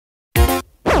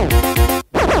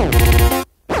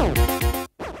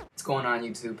Going on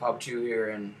YouTube? Pop Chew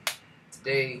here, and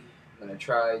today I'm gonna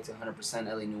try to 100%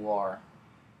 L.A Noire.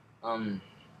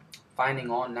 Finding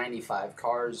all 95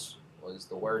 cars was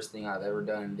the worst thing I've ever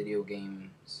done in video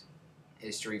games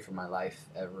history for my life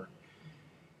ever.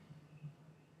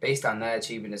 Based on that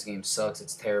achievement, this game sucks.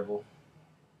 It's terrible.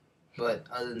 But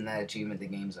other than that achievement, the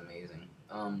game's amazing.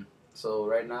 So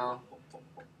right now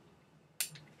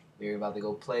we're about to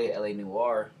go play L.A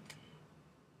Noire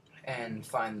and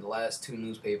find the last two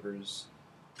newspapers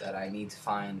that I need to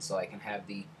find so I can have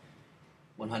the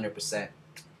 100%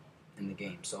 in the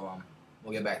game. So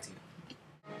we'll get back to you.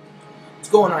 What's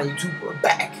going on, YouTube? We're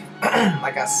back.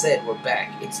 Like I said, we're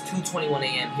back. It's 2:21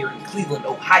 a.m. here in Cleveland,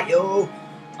 Ohio.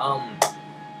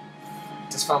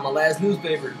 Just found my last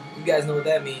newspaper. You guys know what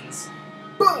that means.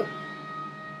 Boom!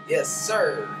 Yes,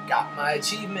 sir. Got my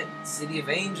achievement. City of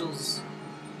Angels.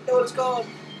 You know what it's called?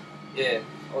 Yeah,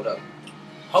 hold up.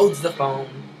 Holds the phone.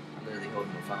 I'm literally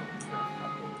holding the phone.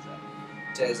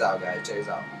 Check this out, guys. Check this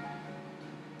out.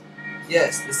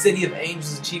 Yes, the City of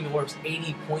Angels achievement works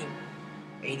 80 points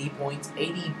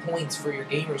for your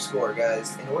gamer score,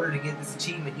 guys. In order to get this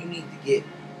achievement, you need to get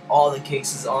all the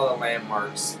cases, all the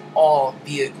landmarks, all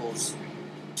vehicles.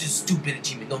 Just stupid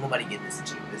achievement. Don't nobody get this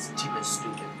achievement. This achievement is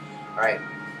stupid. Alright.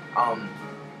 I'm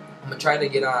gonna try to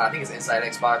get on, I think it's Inside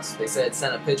Xbox. They said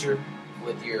send a picture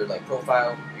with your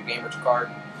profile, your gamer card,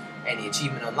 and the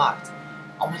achievement unlocked.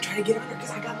 I'm gonna try to get on there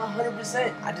because I got my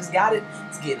 100%. I just got it.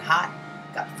 It's getting hot.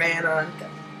 Got the fan on, got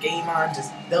the game on,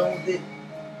 just done with it.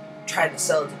 Tried to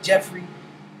sell it to Jeffrey.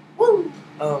 Woo!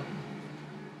 Dude,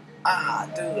 I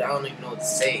don't even know what to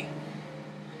say.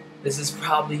 This is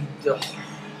probably the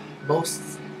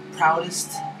most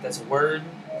proudest, that's a word,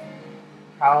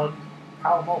 proud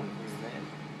moment for me, man.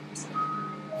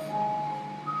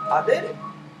 I did it.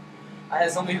 I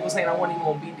had so many people saying I wasn't even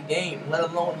gonna beat the game, let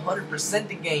alone 100%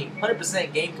 the game.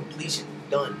 100% game completion,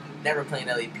 done. Never playing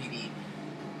LAPD,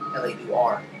 L.A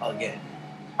Noire again.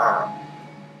 I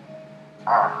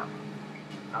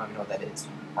don't even know what that is.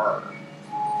 But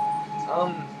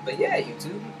yeah,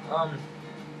 YouTube.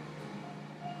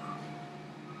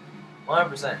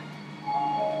 100%.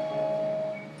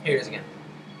 Here it is again.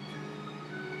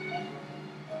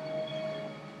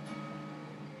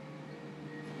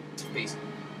 Peace.